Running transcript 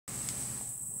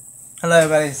Hello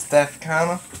everybody, it's Def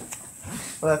Karma.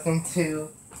 Welcome to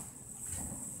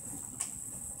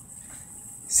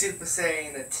Super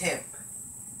Saiyan Attempt.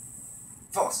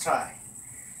 False try.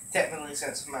 Technically,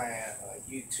 since my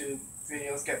YouTube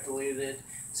videos got deleted,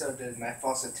 so did my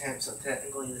false attempt, so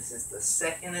technically this is the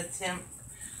second attempt,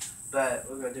 but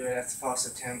we're going to do it as a false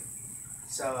attempt.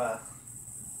 So,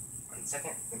 1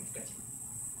 second.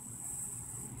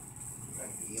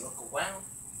 Let me look around.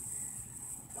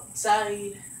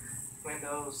 Outside.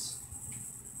 Windows.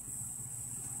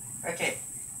 Okay,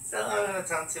 so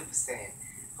it's on Super Saiyan.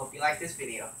 Hope you like this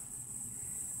video.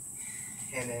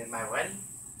 And then my ready?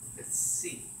 Let's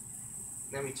see.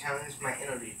 Let me challenge my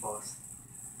energy force.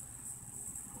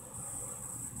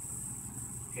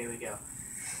 Here we go.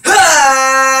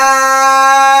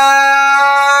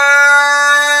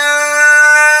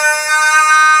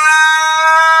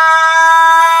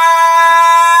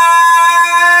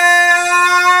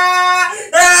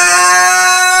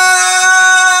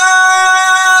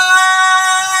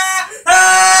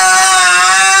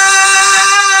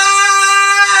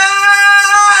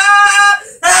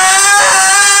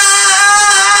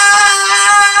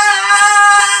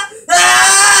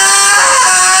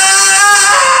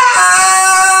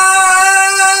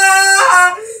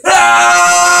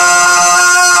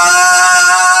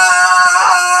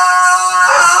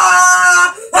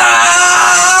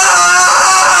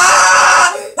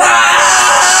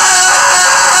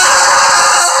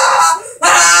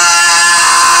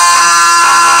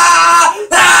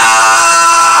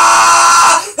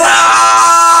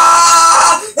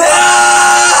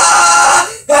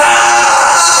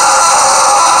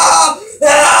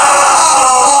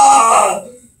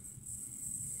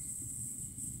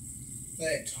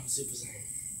 On Super Saiyan.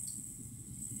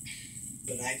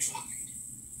 But I tried.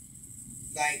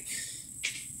 Like,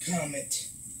 comment,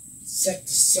 set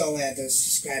the soul at the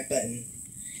subscribe button,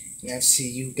 and I'll see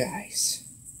you guys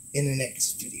in the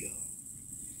next video.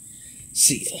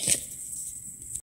 See ya.